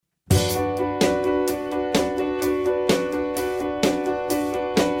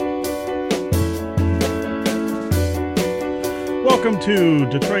Welcome to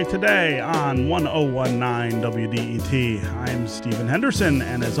Detroit Today on 1019 WDET. I'm Stephen Henderson,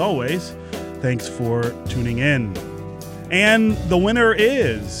 and as always, thanks for tuning in. And the winner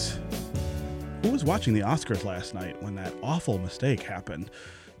is... Who was watching the Oscars last night when that awful mistake happened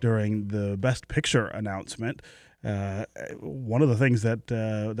during the Best Picture announcement? One of the things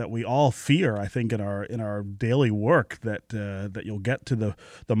that we all fear, I think, in our daily work, that you'll get to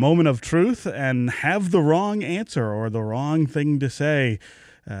the moment of truth and have the wrong answer or the wrong thing to say,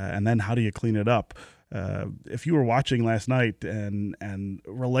 and then how do you clean it up? If you were watching last night and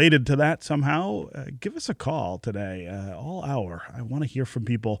related to that somehow, give us a call today, all hour. I want to hear from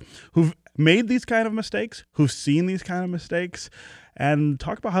people who've made these kind of mistakes, who've seen these kind of mistakes, and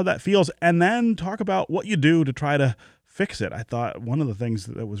talk about how that feels, and then talk about what you do to try to fix it. I thought one of the things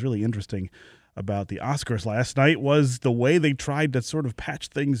that was really interesting about the Oscars last night was the way they tried to sort of patch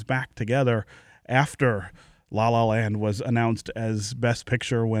things back together after La La Land was announced as Best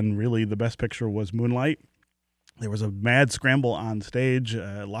Picture when really the Best Picture was Moonlight. There was a mad scramble on stage,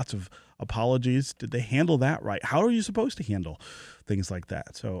 lots of apologies. Did they handle that right? How are you supposed to handle things like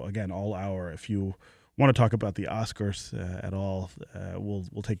that? So again, all hour, if you want to talk about the Oscars at all,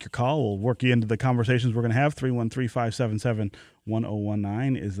 we'll take your call. We'll work you into the conversations we're going to have.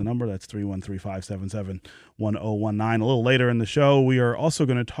 313-577-1019 is the number. That's 313-577-1019. A little later in the show, we are also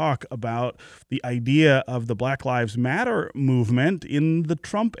going to talk about the idea of the Black Lives Matter movement in the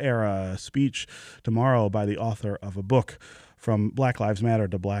Trump era. A speech tomorrow by the author of a book, From Black Lives Matter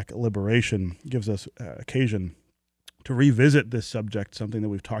to Black Liberation, gives us occasion to revisit this subject, something that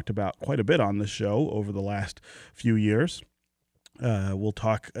we've talked about quite a bit on this show over the last few years. We'll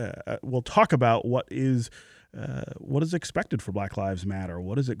talk about what is expected for Black Lives Matter.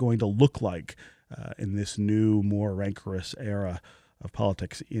 What is it going to look like in this new, more rancorous era of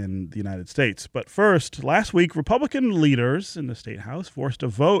politics in the United States? But first, last week, Republican leaders in the State House forced a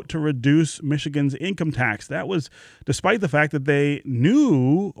vote to reduce Michigan's income tax. That was despite the fact that they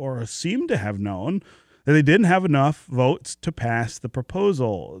knew, or seemed to have known, that they didn't have enough votes to pass the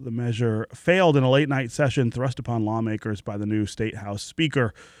proposal. The measure failed in a late-night session thrust upon lawmakers by the new State House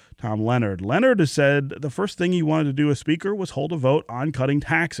Speaker, Tom Leonard. Leonard has said the first thing he wanted to do as Speaker was hold a vote on cutting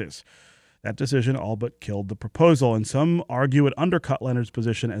taxes. That decision all but killed the proposal, and some argue it undercut Leonard's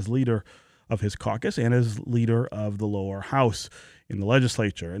position as leader of his caucus and as leader of the lower house in the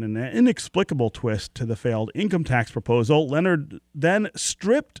legislature. In an inexplicable twist to the failed income tax proposal, Leonard then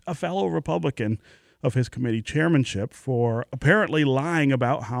stripped a fellow Republican of his committee chairmanship for apparently lying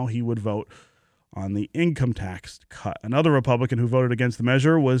about how he would vote on the income tax cut. Another Republican who voted against the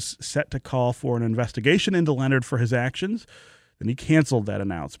measure was set to call for an investigation into Leonard for his actions. Then he canceled that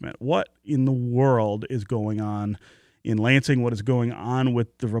announcement. What in the world is going on in Lansing? What is going on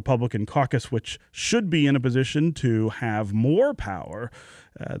with the Republican caucus, which should be in a position to have more power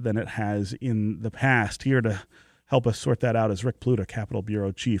than it has in the past? Here to help us sort that out is Rick Pluta, Capitol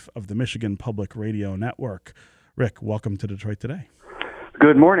Bureau Chief of the Michigan Public Radio Network. Rick, welcome to Detroit Today.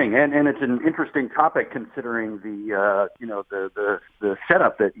 Good morning, and it's an interesting topic considering the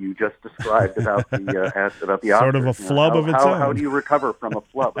setup that you just described about the about the sort Oscars. of a flub of its own. How do you recover from a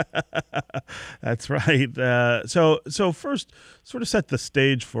flub? That's right. So first, sort of set the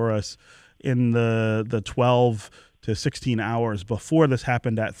stage for us in the 12 to 16 hours before this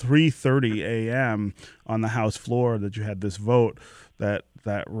happened at 3:30 a.m. on the House floor that you had this vote that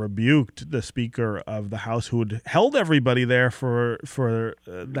rebuked the Speaker of the House, who had held everybody there for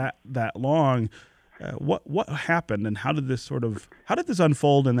that long. What happened, and how did this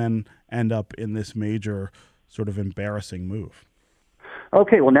unfold, and then end up in this major sort of embarrassing move?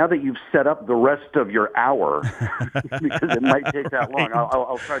 Okay, well, now that you've set up the rest of your hour, because it might take that long,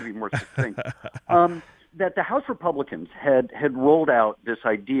 I'll try to be more succinct. That the House Republicans had rolled out this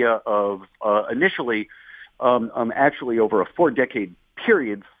idea of initially, actually over a 4-decade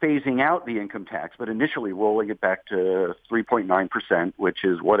period, phasing out the income tax, but initially rolling it back to 3.9%, which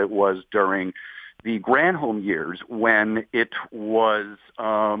is what it was during the Granholm years when it was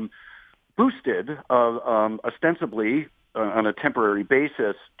boosted ostensibly on a temporary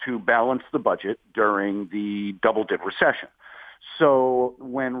basis to balance the budget during the double-dip recession. So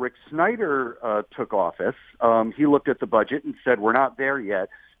when Rick Snyder took office, he looked at the budget and said, we're not there yet,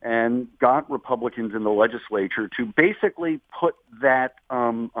 and got Republicans in the legislature to basically put that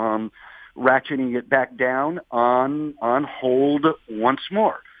ratcheting it back down on hold once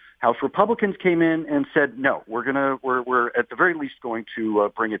more. House Republicans came in and said, no, we're at the very least going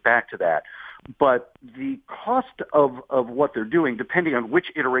to bring it back to that. But the cost of what they're doing, depending on which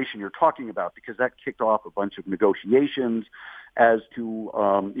iteration you're talking about, because that kicked off a bunch of negotiations as to,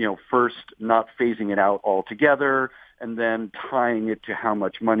 first not phasing it out altogether and then tying it to how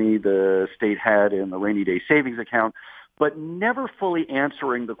much money the state had in the rainy day savings account, but never fully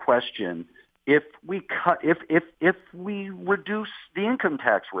answering the question, if we reduce the income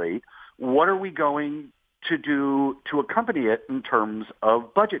tax rate, what are we going to do to accompany it in terms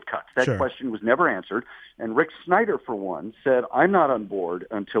of budget cuts? That Sure. question was never answered. And Rick Snyder, for one, said, I'm not on board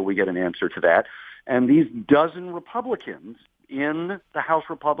until we get an answer to that. And these dozen Republicans in the House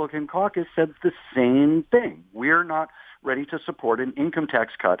Republican caucus said the same thing. We're not ready to support an income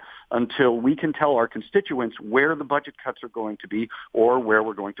tax cut until we can tell our constituents where the budget cuts are going to be or where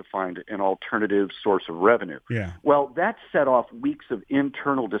we're going to find an alternative source of revenue. Yeah. Well, that set off weeks of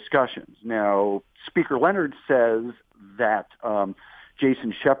internal discussions. Now, Speaker Leonard says that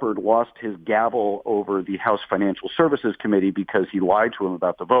Jason Shepard lost his gavel over the House Financial Services Committee because he lied to him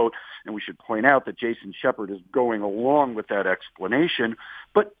about the vote. And we should point out that Jason Shepard is going along with that explanation.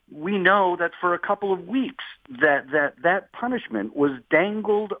 But we know that for a couple of weeks that punishment was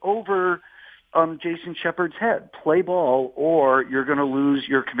dangled over Jason Shepard's head. Play ball or you're going to lose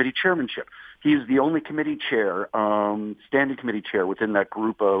your committee chairmanship. He's the only committee chair, standing committee chair within that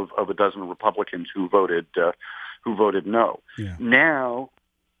group of a dozen Republicans who voted no. Yeah. Now,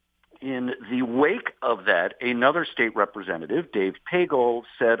 in the wake of that, another state representative, Dave Pagel,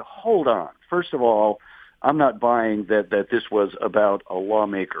 said, hold on. First of all, I'm not buying that this was about a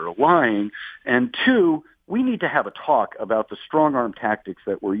lawmaker lying. And two, we need to have a talk about the strong-arm tactics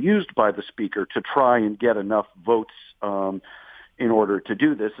that were used by the speaker to try and get enough votes in order to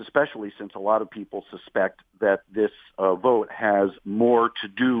do this, especially since a lot of people suspect that this vote has more to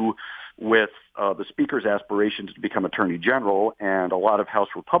do with the speaker's aspirations to become attorney general and a lot of House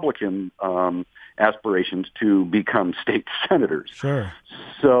Republican aspirations to become state senators. Sure.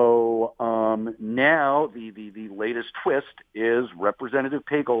 So now the latest twist is Representative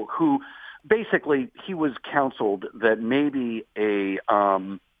Pagel, who basically he was counseled that maybe a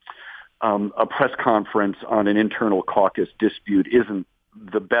press conference on an internal caucus dispute isn't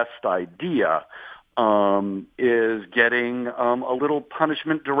the best idea, is getting a little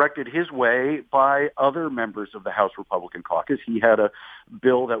punishment directed his way by other members of the House Republican caucus. He had a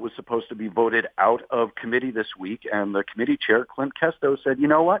bill that was supposed to be voted out of committee this week, and the committee chair, Clint Kesto, said, you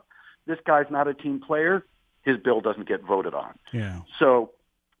know what? This guy's not a team player. His bill doesn't get voted on. Yeah. So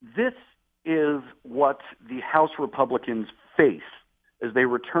this is what the House Republicans face as they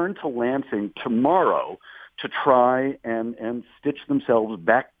return to Lansing tomorrow to try and stitch themselves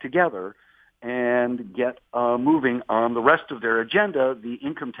back together and get moving on the rest of their agenda, the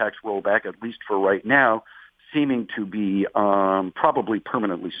income tax rollback, at least for right now, seeming to be probably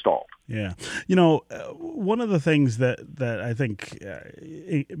permanently stalled. Yeah. One of the things that I think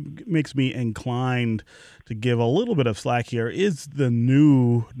it makes me inclined to give a little bit of slack here is the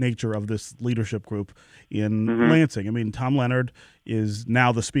new nature of this leadership group in Lansing. I mean, Tom Leonard is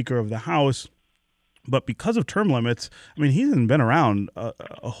now the Speaker of the House. But because of term limits, I mean, he hasn't been around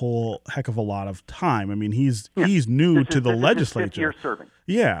a whole heck of a lot of time. I mean, he's new to the legislature. Serving.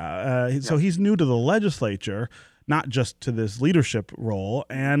 Yeah. So he's new to the legislature, not just to this leadership role.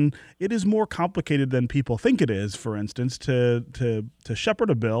 And it is more complicated than people think it is, for instance, to shepherd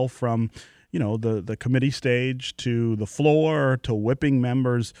a bill from, the committee stage to the floor to whipping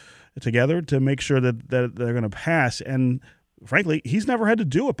members together to make sure that they're going to pass. And frankly, he's never had to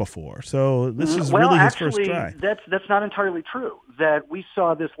do it before. So this is really his first try. That's not entirely true. That we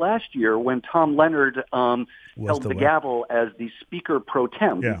saw this last year when Tom Leonard held the gavel as the Speaker pro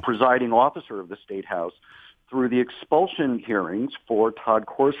tem, the presiding officer of the State House, through the expulsion hearings for Todd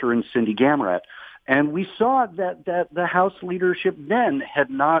Corser and Cindy Gamrat. And we saw that the House leadership then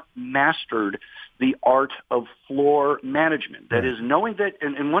had not mastered the art of floor management. That is, knowing that,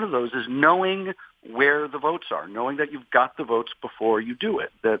 and one of those is knowing where the votes are, knowing that you've got the votes before you do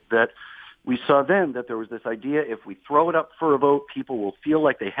it. That we saw then that there was this idea, if we throw it up for a vote, people will feel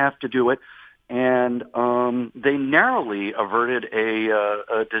like they have to do it. And they narrowly averted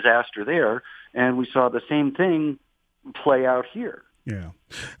a disaster there. And we saw the same thing play out here. Yeah.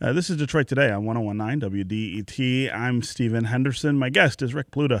 This is Detroit Today on 101.9 WDET. I'm Stephen Henderson. My guest is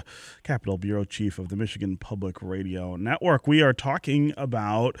Rick Pluta, Capitol Bureau Chief of the Michigan Public Radio Network. We are talking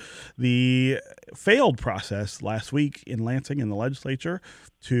about the failed process last week in Lansing in the legislature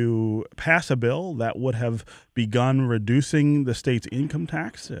to pass a bill that would have begun reducing the state's income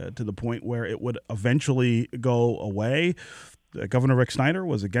tax to the point where it would eventually go away. Governor Rick Snyder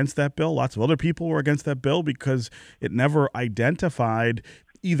was against that bill. Lots of other people were against that bill because it never identified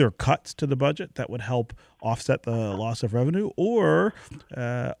either cuts to the budget that would help offset the loss of revenue, or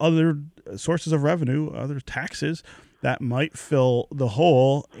other sources of revenue, other taxes that might fill the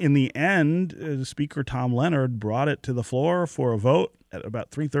hole. In the end, Speaker Tom Leonard brought it to the floor for a vote at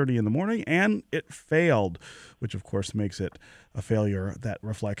about 3:30 in the morning, and it failed, which of course makes it a failure that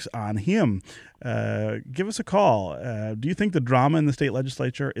reflects on him. Give us a call. Do you think the drama in the state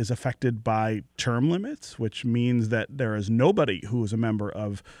legislature is affected by term limits, which means that there is nobody who is a member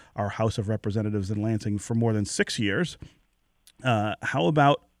of our House of Representatives in Lansing for more than 6 years? How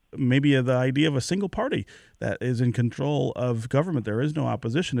about maybe the idea of a single party that is in control of government? There is no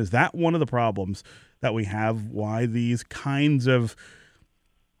opposition. Is that one of the problems that we have? Why these kinds of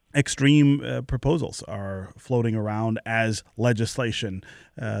extreme proposals are floating around as legislation?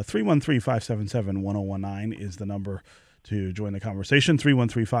 313-577-1019 is the number to join the conversation.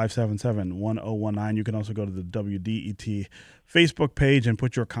 313-577-1019. You can also go to the WDET Facebook page and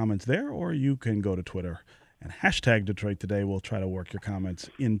put your comments there, or you can go to Twitter and hashtag Detroit Today. We'll try to work your comments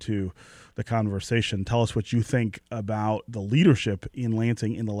into the conversation. Tell us what you think about the leadership in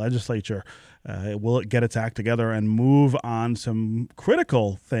Lansing in the legislature. Will it get its act together and move on some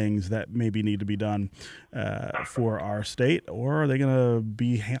critical things that maybe need to be done for our state? Or are they going to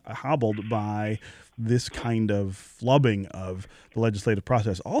be hobbled by this kind of flubbing of the legislative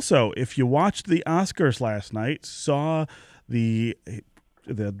process? Also, if you watched the Oscars last night, saw the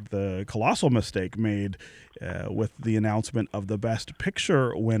colossal mistake made with the announcement of the Best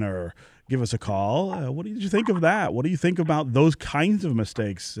Picture winner, give us a call. What did you think of that? What do you think about those kinds of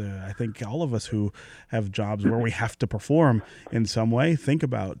mistakes? I think all of us who have jobs where we have to perform in some way think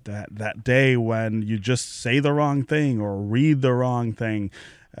about that day when you just say the wrong thing or read the wrong thing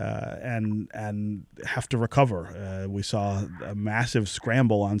and have to recover. We saw a massive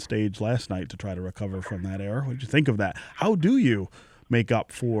scramble on stage last night to try to recover from that error. What did you think of that? How do you make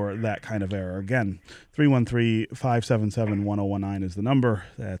up for that kind of error? Again, 313-577-1019 is the number.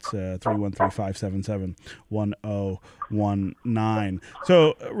 That's 313-577-1019.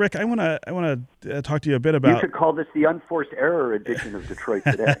 So, Rick, I want to talk to you a bit about... You could call this the unforced error edition of Detroit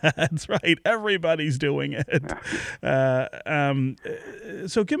Today. That's right. Everybody's doing it.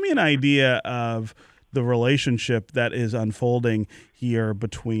 So give me an idea of the relationship that is unfolding here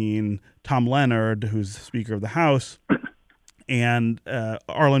between Tom Leonard, who's the Speaker of the House, and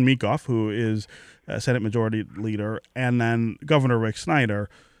Arlen Meekoff, who is Senate Majority Leader, and then Governor Rick Snyder,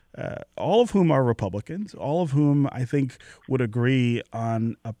 all of whom are Republicans, all of whom I think would agree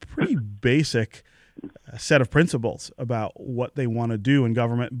on a pretty basic set of principles about what they want to do in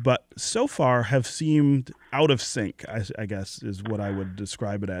government, but so far have seemed out of sync, I guess is what I would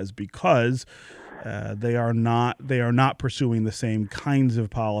describe it as, because they are not pursuing the same kinds of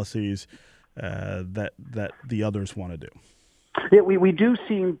policies that the others want to do. Yeah, we do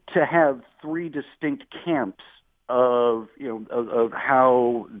seem to have three distinct camps of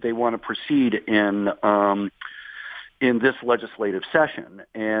how they want to proceed in this legislative session,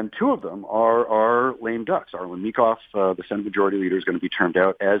 and two of them are lame ducks. Arlen Meekoff, the Senate Majority Leader, is going to be termed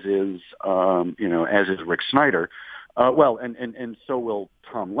out, as is Rick Snyder. And so will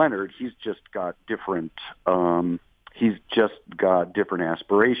Tom Leonard. He's just got different. He's just got different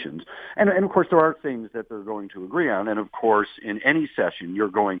aspirations. And of course, there are things that they're going to agree on. And of course, in any session, you're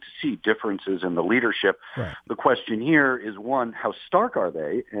going to see differences in the leadership. Right. The question here is, one, how stark are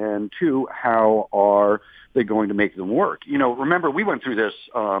they? And two, how are they going to make them work? Remember, we went through this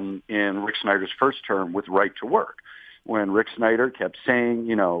in Rick Snyder's first term with right to work, when Rick Snyder kept saying,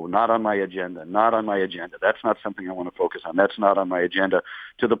 not on my agenda, not on my agenda. That's not something I want to focus on. That's not on my agenda,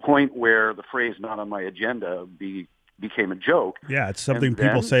 to the point where the phrase not on my agenda became a joke. Yeah, it's something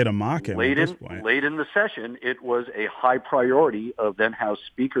people say to mock him at this point. Late in the session, it was a high priority of then House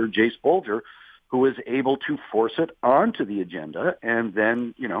Speaker Jace Bolger, who was able to force it onto the agenda and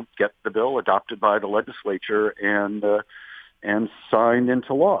then, get the bill adopted by the legislature and signed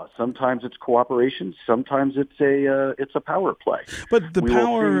into law. Sometimes it's cooperation. Sometimes it's a power play. But the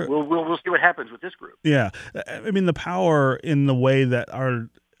power... We'll see what happens with this group. Yeah. I mean, the power in the way that our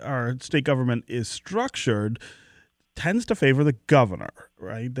state government is structured tends to favor the governor,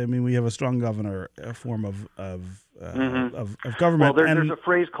 right? I mean, we have a strong governor form of government. Well, there's a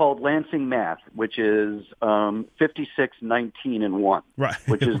phrase called Lansing math, which is 56, 19, and 1, right?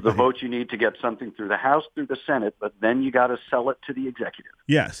 Which is the vote you need to get something through the House, through the Senate, but then you got to sell it to the executive.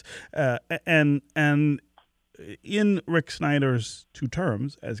 Yes, and in Rick Snyder's 2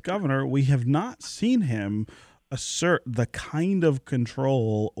 terms as governor, we have not seen him assert the kind of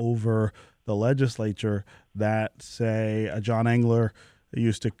control over the legislature that, say, a John Engler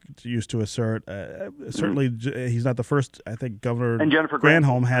used to assert. Certainly, he's not the first. I think Governor and Jennifer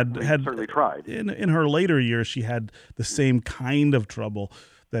Granholm had certainly tried. In her later years. She had the same kind of trouble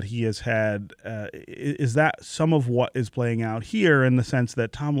that he has had. Is that some of what is playing out here, in the sense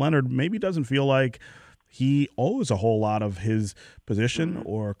that Tom Leonard maybe doesn't feel like he owes a whole lot of his position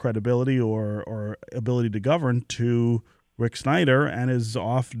or credibility or ability to govern to Rick Snyder, and is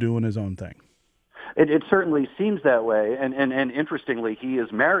off doing his own thing? It certainly seems that way, and interestingly, he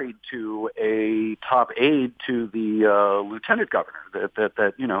is married to a top aide to the lieutenant governor.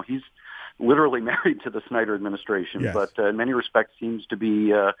 That he's literally married to the Snyder administration, yes. But in many respects seems to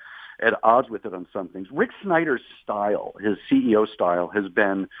be at odds with it on some things. Rick Snyder's style, his CEO style, has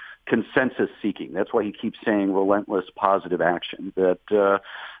been consensus seeking. That's why he keeps saying relentless positive action. That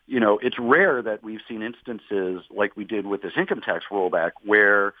it's rare that we've seen instances like we did with this income tax rollback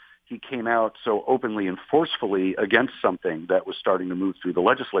where he came out so openly and forcefully against something that was starting to move through the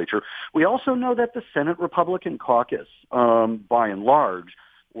legislature. We also know that the Senate Republican caucus, by and large,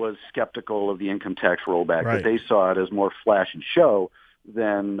 was skeptical of the income tax rollback, right. That they saw it as more flash and show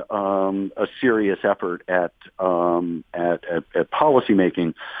than a serious effort at policy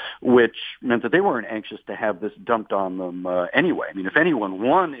making, which meant that they weren't anxious to have this dumped on them anyway. I mean, if anyone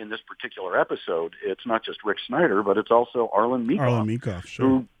won in this particular episode, it's not just Rick Snyder, but it's also Arlen Meekoff, sure.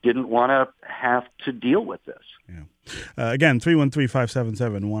 Who didn't want to have to deal with this. Yeah. Again,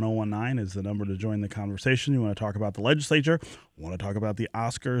 313-577-1019 is the number to join the conversation. You want to talk about the legislature, want to talk about the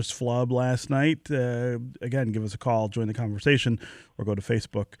Oscars flub last night, again, give us a call, join the conversation, or go to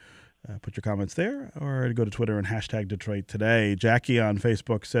Facebook, put your comments there, or go to Twitter and hashtag Detroit Today. Jackie on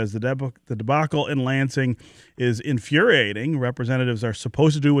Facebook says the debacle in Lansing is infuriating. Representatives are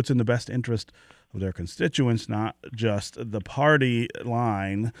supposed to do what's in the best interest of their constituents, not just the party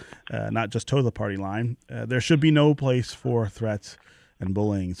line, not just toe the party line. There should be no place for threats and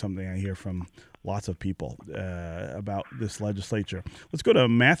bullying, something I hear from lots of people about this legislature. Let's go to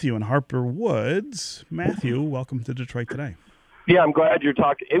Matthew in Harper Woods. Matthew, welcome to Detroit Today. Yeah, I'm glad you're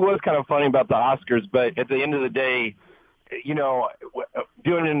talking. It was kind of funny about the Oscars, but at the end of the day,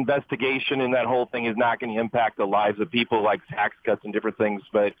 doing an investigation and that whole thing is not going to impact the lives of people, like tax cuts and different things.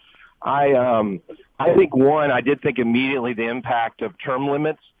 But I think I did think immediately the impact of term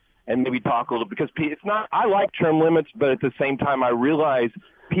limits, and maybe talk a little, because it's not, I like term limits, but at the same time I realize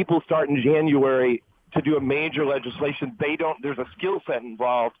people start in January to do a major legislation. There's a skill set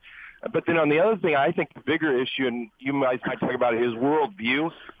involved. But then on the other thing, I think the bigger issue, and you guys might talk about it, is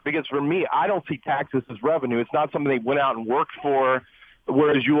worldview. Because for me, I don't see taxes as revenue. It's not something they went out and worked for,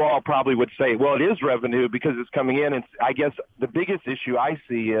 whereas you all probably would say, well, it is revenue because it's coming in. And I guess the biggest issue I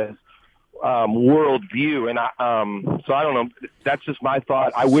see is worldview. And so I don't know. That's just my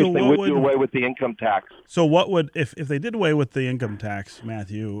thought. I wish they would do away with the income tax. So what would, if they did away with the income tax,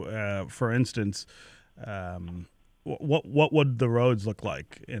 Matthew, for instance, what would the roads look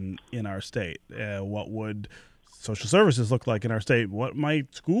like in our state? What would social services look like in our state? What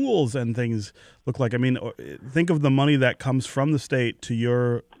might schools and things look like? I mean, think of the money that comes from the state to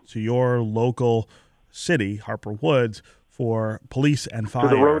your local city, Harper Woods, for police and fire.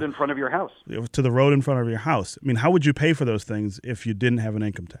 To the road in front of your house. To the road in front of your house. I mean, how would you pay for those things if you didn't have an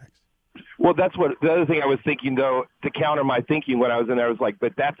income tax? Well, that's what the other thing I was thinking, though, to counter my thinking when I was in there, I was like,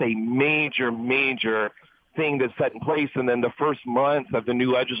 but that's a major, major thing that's set in place. And then the first month of the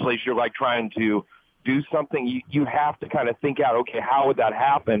new legislature, like trying to do something, you have to kind of think out, okay, how would that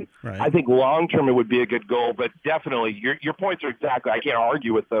happen? Right. I think long term it would be a good goal, but definitely your points are exactly, I can't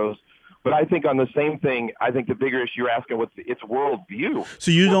argue with those. But I think on the same thing, I think the bigger issue you're asking it's worldview. So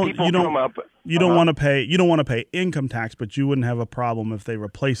you don't want to pay income tax, but you wouldn't have a problem if they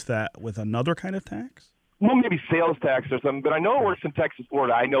replace that with another kind of tax? Well, maybe sales tax or something. But I know it works in Texas,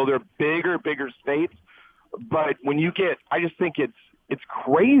 Florida. I know they're bigger states. But when you I just think it's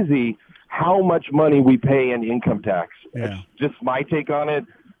crazy how much money we pay in income tax. Yeah. It's just my take on it.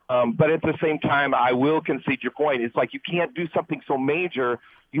 But at the same time, I will concede your point. It's like you can't do something so major.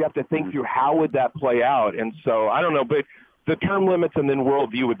 You have to think through how would that play out. And so I don't know, but the term limits and then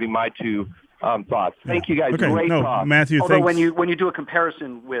worldview would be my two thoughts. Thank you, guys. Okay. Great talk. Matthew, although thanks. when you do a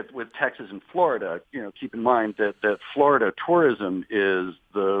comparison with Texas and Florida, keep in mind that Florida tourism is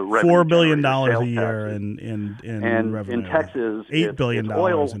the revenue $4 billion a taxes. year in revenue. In Texas, $8 billion in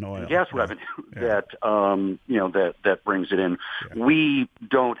oil and gas revenue that that brings it in. Yeah. We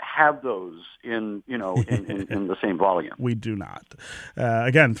don't have those in the same volume. We do not.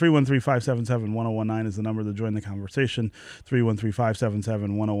 Again, 313-577-1019 is the number to join the conversation.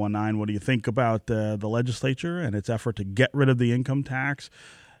 313-577-1019. What do you think about the legislature and its effort to get rid of the income tax?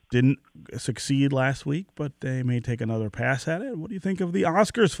 didn't succeed last week, but they may take another pass at it. What do you think of the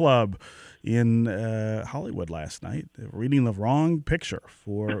Oscars flub in Hollywood last night? Reading the wrong picture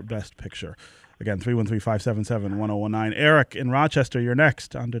for Best Picture. Again, 313-577-1019. Eric in Rochester, you're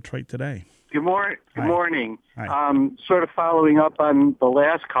next on Detroit Today. Good morning. Good morning. Hi. Sort of following up on the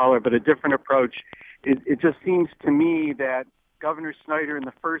last caller, but a different approach. It just seems to me that Governor Snyder in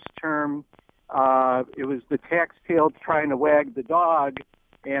the first term, it was the tax tail trying to wag the dog,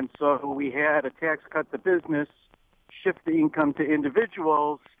 and so we had a tax cut to business, shift the income to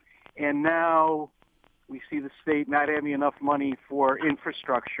individuals, and now we see the state not having enough money for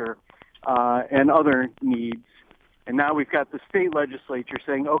infrastructure and other needs. And now we've got the state legislature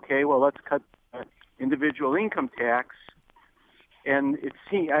saying, okay, well, let's cut individual income tax. And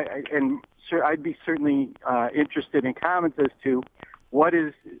I'd be certainly interested in comments as to what's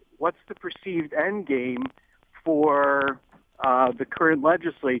the perceived end game for the current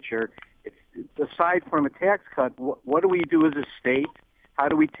legislature. Aside from a tax cut, what do we do as a state? How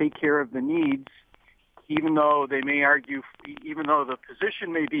do we take care of the needs? Even though they may argue, even though the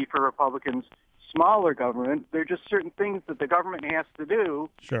position may be for Republicans, smaller government, there are just certain things that the government has to do.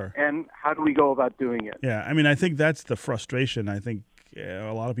 Sure. And how do we go about doing it? Yeah, I mean, I think that's the frustration I think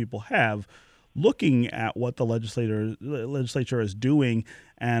a lot of people have looking at what the legislature is doing,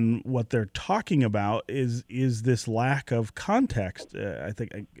 and what they're talking about is this lack of context. I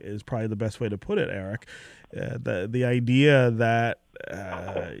think is probably the best way to put it, Eric. The idea that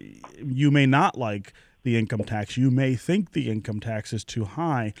you may not like the income tax, you may think the income tax is too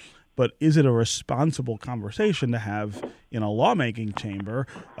high, but is it a responsible conversation to have in a lawmaking chamber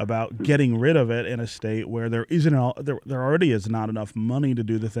about getting rid of it in a state where there already is not enough money to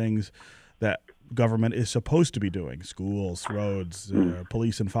do the things that government is supposed to be doing: schools, roads,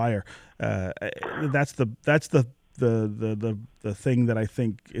 police, and fire. That's the thing that I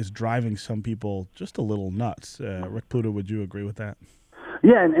think is driving some people just a little nuts. Rick Pluta, would you agree with that?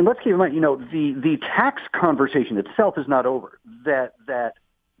 Yeah, and let's keep in mind, the tax conversation itself is not over. That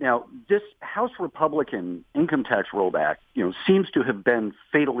now this House Republican income tax rollback, seems to have been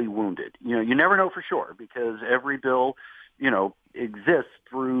fatally wounded. You never know for sure because every bill, exists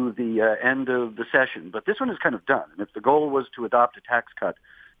through the end of the session. But this one is kind of done. And if the goal was to adopt a tax cut,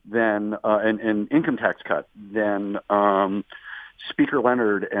 then an income tax cut, then Speaker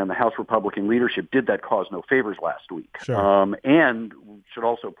Leonard and the House Republican leadership did that cause no favors last week. Sure. And should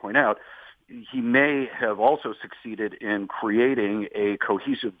also point out, he may have also succeeded in creating a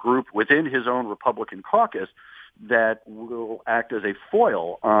cohesive group within his own Republican caucus that will act as a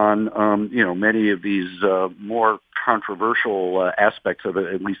foil on, many of these more controversial aspects of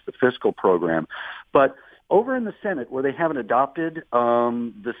at least the fiscal program. But over in the Senate, where they haven't adopted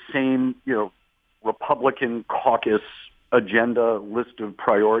the same, Republican caucus agenda list of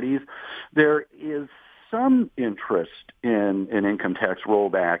priorities, there is some interest in income tax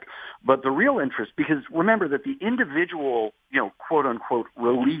rollback, but the real interest, because remember that the individual, quote unquote,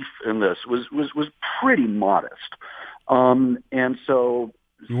 relief in this was pretty modest, and so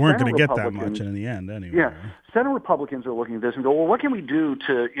you weren't going to get that much in the end, anyway. Yeah, Senate Republicans are looking at this and go, well, what can we do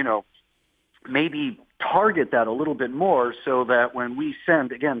to, maybe target that a little bit more so that when we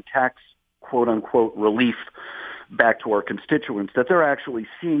send again tax, quote unquote, relief back to our constituents, that they're actually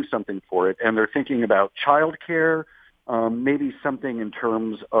seeing something for it, and they're thinking about child care, maybe something in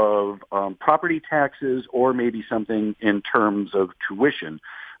terms of property taxes, or maybe something in terms of tuition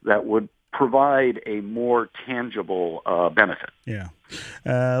that would provide a more tangible benefit. Yeah.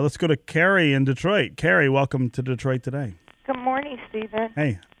 Let's go to Carrie in Detroit. Carrie, welcome to Detroit Today. Good morning, Stephen.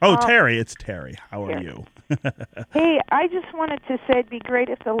 Hey. Oh, Terry. It's Terry. How are you? Hey, I just wanted to say it'd be great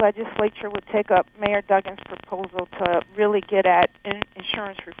if the legislature would take up Mayor Duggan's proposal to really get at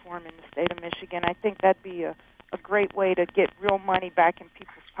insurance reform in the state of Michigan. I think that'd be a great way to get real money back in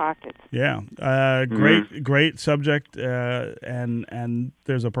people's pockets. Yeah, great subject, and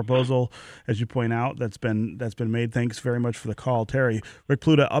there's a proposal, as you point out, that's been made. Thanks very much for the call, Terry. Rick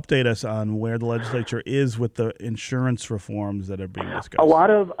Pluta, update us on where the legislature is with the insurance reforms that are being discussed. A lot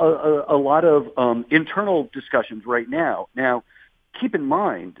of internal discussions right now. Now, keep in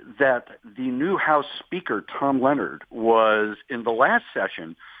mind that the new House Speaker, Tom Leonard, was in the last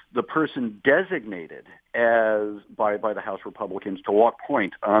session the person designated by the House Republicans to walk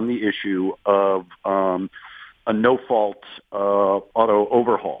point on the issue of a no-fault auto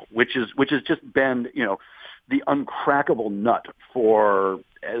overhaul, which has just been, the uncrackable nut for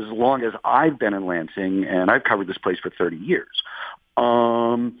as long as I've been in Lansing, and I've covered this place for 30 years.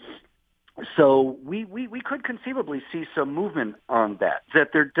 So we could conceivably see some movement on that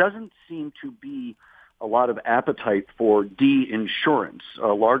there doesn't seem to be a lot of appetite for de-insurance,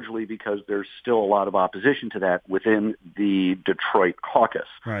 largely because there's still a lot of opposition to that within the Detroit caucus.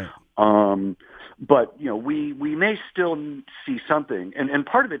 Right. But, we may still see something. And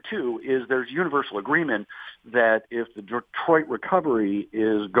part of it, too, is there's universal agreement that if the Detroit recovery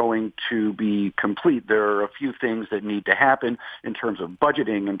is going to be complete, there are a few things that need to happen in terms of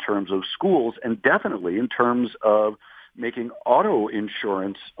budgeting, in terms of schools, and definitely in terms of making auto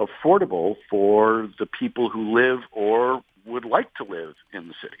insurance affordable for the people who live or would like to live in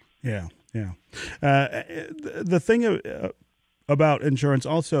the city. Yeah. The thing about insurance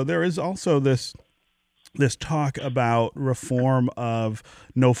also, there is also this talk about reform of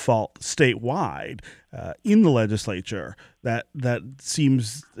no fault statewide in the legislature that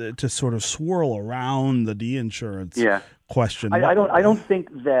seems to sort of swirl around the de-insurance question. I don't think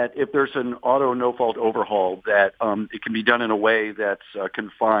that if there's an auto no fault overhaul that it can be done in a way that's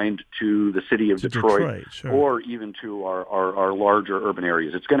confined to the city of Detroit sure. or even to our larger urban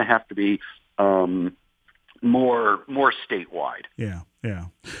areas. It's going to have to be more statewide. Yeah.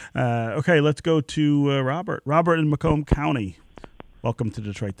 Okay, let's go to Robert. Robert in Macomb County. Welcome to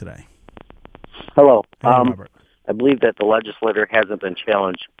Detroit Today. Hello. Hey, Robert. I believe that the legislator hasn't been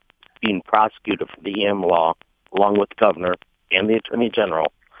challenged being prosecuted for the EM law, along with the governor and the attorney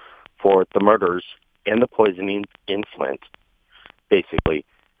general, for the murders and the poisoning in Flint. Basically,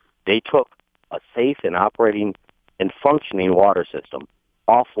 they took a safe and operating and functioning water system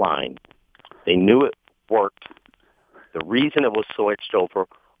offline. They knew it worked. The reason it was switched over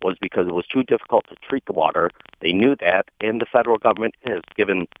was because it was too difficult to treat the water. They knew that, and the federal government has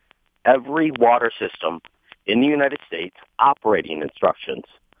given every water system in the United States operating instructions.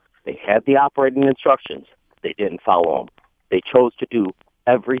 They had the operating instructions. They didn't follow them. They chose to do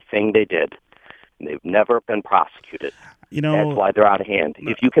everything they did, and they've never been prosecuted. That's why they're out of hand.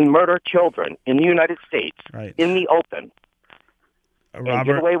 If you can murder children in the United States, in the open, Robert, and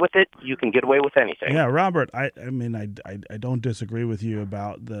get away with it, you can get away with anything. Yeah, Robert, I don't disagree with you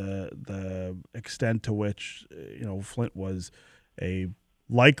about the extent to which Flint was a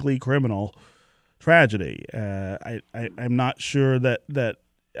likely criminal tragedy. I'm not sure that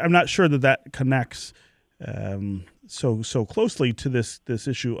connects so closely to this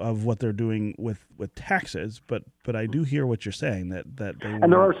issue of what they're doing with taxes, but I do hear what you're saying that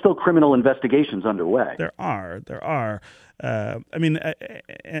there are still criminal investigations underway. There are. And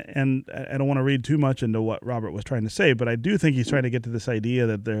I don't want to read too much into what Robert was trying to say, but I do think he's trying to get to this idea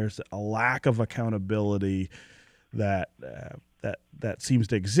that there's a lack of accountability that seems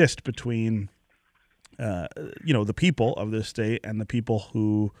to exist between the people of this state and the people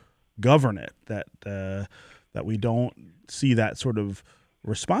who govern it. That we don't see that sort of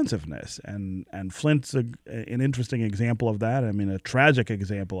responsiveness, and Flint's an interesting example of that. I mean, a tragic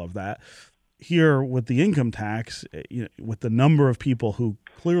example of that. Here with the income tax, with the number of people who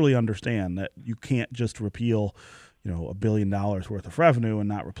clearly understand that you can't just repeal, $1 billion worth of revenue and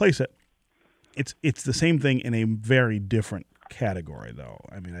not replace it. It's the same thing in a very different category, though.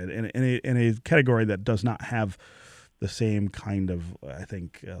 I mean, in a category that does not have the same kind of, I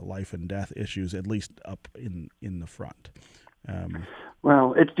think, life and death issues, at least up in the front.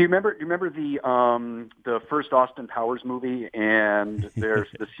 Well, do you remember the first Austin Powers movie? And there's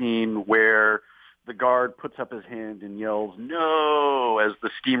the scene where the guard puts up his hand and yells "No" as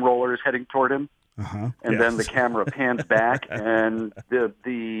the steamroller is heading toward him. And then the camera pans back, and the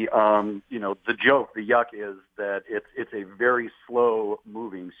joke, the yuck, is that it's a very slow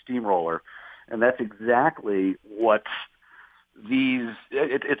moving steamroller. And that's exactly what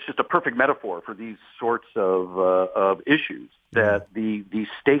it's just a perfect metaphor for these sorts of issues, that the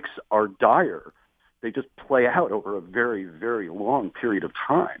stakes are dire. They just play out over a very, very long period of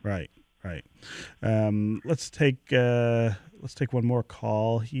time. Right. Let's take one more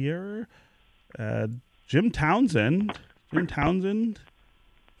call here. Jim Townsend,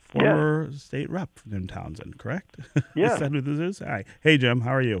 former state rep, Jim Townsend, correct? Yeah. Is that who this is? Hi. Hey, Jim.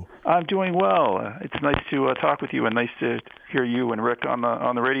 How are you? I'm doing well. It's nice to talk with you, and nice to hear you and Rick on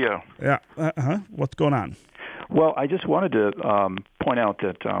the radio. Yeah. What's going on? Well, I just wanted to point out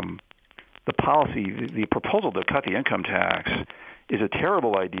that the policy, the proposal to cut the income tax, is a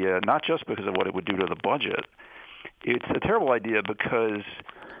terrible idea, not just because of what it would do to the budget. It's a terrible idea because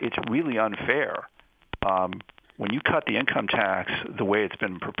it's really unfair. When you cut the income tax the way it's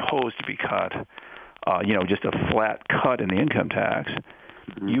been proposed to be cut, just a flat cut in the income tax,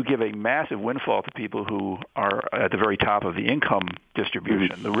 you give a massive windfall to people who are at the very top of the income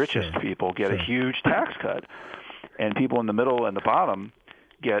distribution. The richest people get a huge tax cut, and people in the middle and the bottom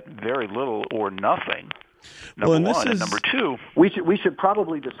get very little or nothing. Number and this one. is, And number two, we should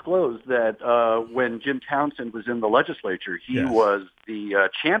probably disclose that when Jim Townsend was in the legislature, he was the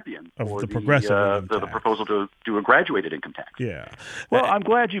champion of for the progressive income the tax. proposal to do a graduated income tax. Yeah. well, I'm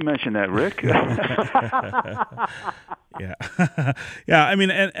glad you mentioned that, Rick. Yeah. Yeah. I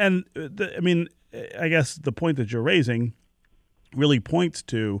mean, I guess the point that you're raising really points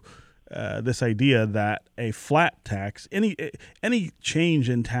to this idea that a flat tax, any change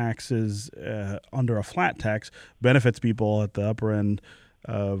in taxes under a flat tax, benefits people at the upper end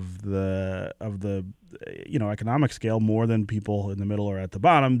of the economic scale more than people in the middle or at the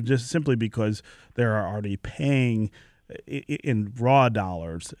bottom, just simply because they're already paying in raw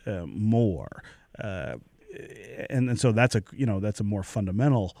dollars more, and so that's a more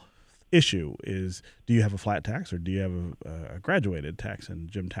fundamental issue is, do you have a flat tax or do you have a graduated tax? And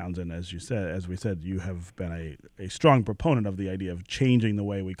Jim Townsend, as we said, you have been a strong proponent of the idea of changing the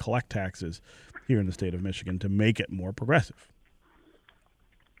way we collect taxes here in the state of Michigan to make it more progressive.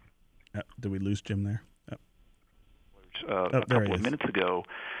 Did we lose Jim there? A couple of minutes ago,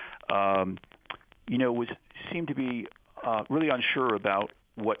 seemed to be really unsure about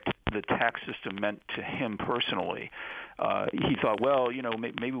what the tax system meant to him personally. He thought, well,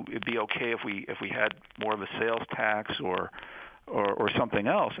 maybe it'd be okay if we had more of a sales tax or something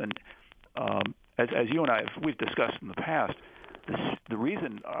else. And as you and we've discussed in the past, the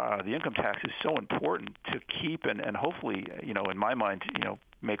reason the income tax is so important to keep and hopefully, in my mind,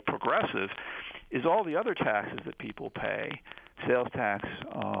 make progressive, is all the other taxes that people pay, sales tax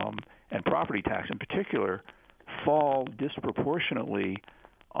and property tax in particular, fall disproportionately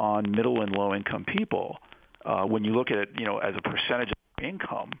on middle and low income people. When you look at it, as a percentage of their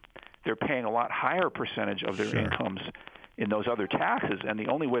income, they're paying a lot higher percentage of their incomes in those other taxes, and the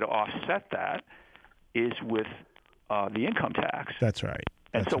only way to offset that is with the income tax. That's right.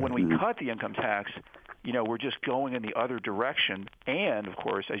 And so when we cut the income tax, we're just going in the other direction. And, of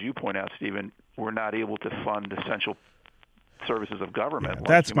course, as you point out, Stephen, we're not able to fund essential services of government. Yeah,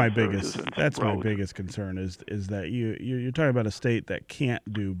 that's my biggest concern is that you're talking about a state that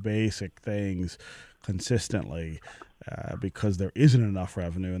can't do basic things consistently because there isn't enough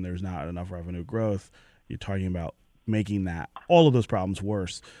revenue and there's not enough revenue growth. You're talking about making all of those problems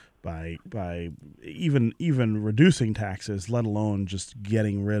worse by even reducing taxes, let alone just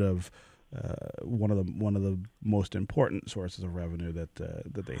getting rid of one of the most important sources of revenue that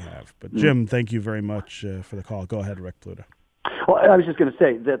they have. But Jim, thank you very much for the call. Go ahead, Rick Pluta. Well, I was just going to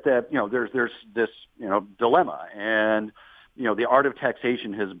say that there's this dilemma, and the art of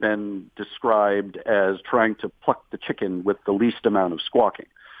taxation has been described as trying to pluck the chicken with the least amount of squawking.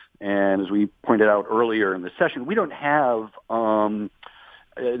 And as we pointed out earlier in the session, we don't have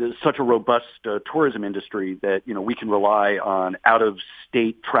such a robust tourism industry that we can rely on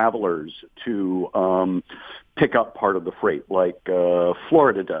out-of-state travelers to pick up part of the freight like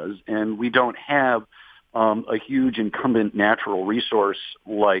Florida does, and we don't have a huge incumbent natural resource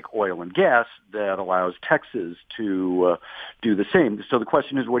like oil and gas that allows Texas to do the same. So the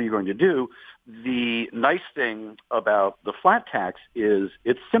question is, what are you going to do? The nice thing about the flat tax is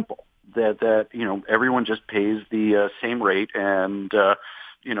it's simple. That everyone just pays the same rate, and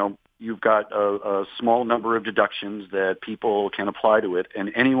you've got a small number of deductions that people can apply to it,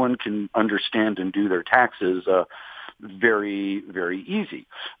 and anyone can understand and do their taxes very, very easy.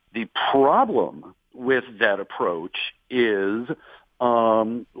 The problem with that approach is,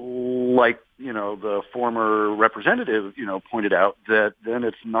 like the former representative pointed out, that then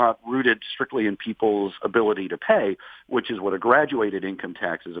it's not rooted strictly in people's ability to pay, which is what a graduated income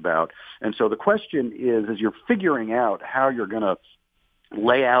tax is about. And so the question is, as you're figuring out how you're going to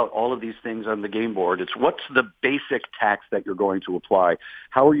lay out all of these things on the game board, it's what's the basic tax that you're going to apply?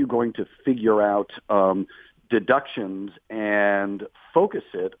 How are you going to figure out deductions and focus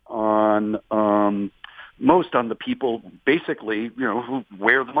it on most on the people basically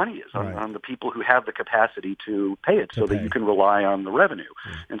where the money is, on the people who have the capacity to pay it, so that you can rely on the revenue.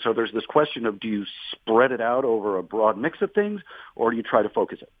 And so there's this question of, do you spread it out over a broad mix of things, or do you try to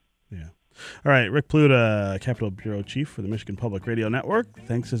focus it? Yeah. All right, Rick Pluta, Capitol Bureau Chief for the Michigan Public Radio Network.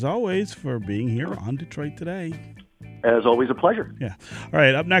 Thanks as always for being here on Detroit Today. As always, a pleasure. Yeah. All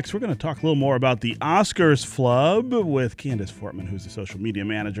right, up next, we're going to talk a little more about the Oscars flub with Candace Fortman, who's the social media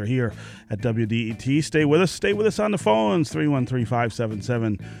manager here at WDET. Stay with us. Stay with us on the phones.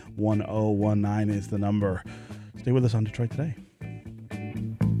 313-577-1019 is the number. Stay with us on Detroit Today.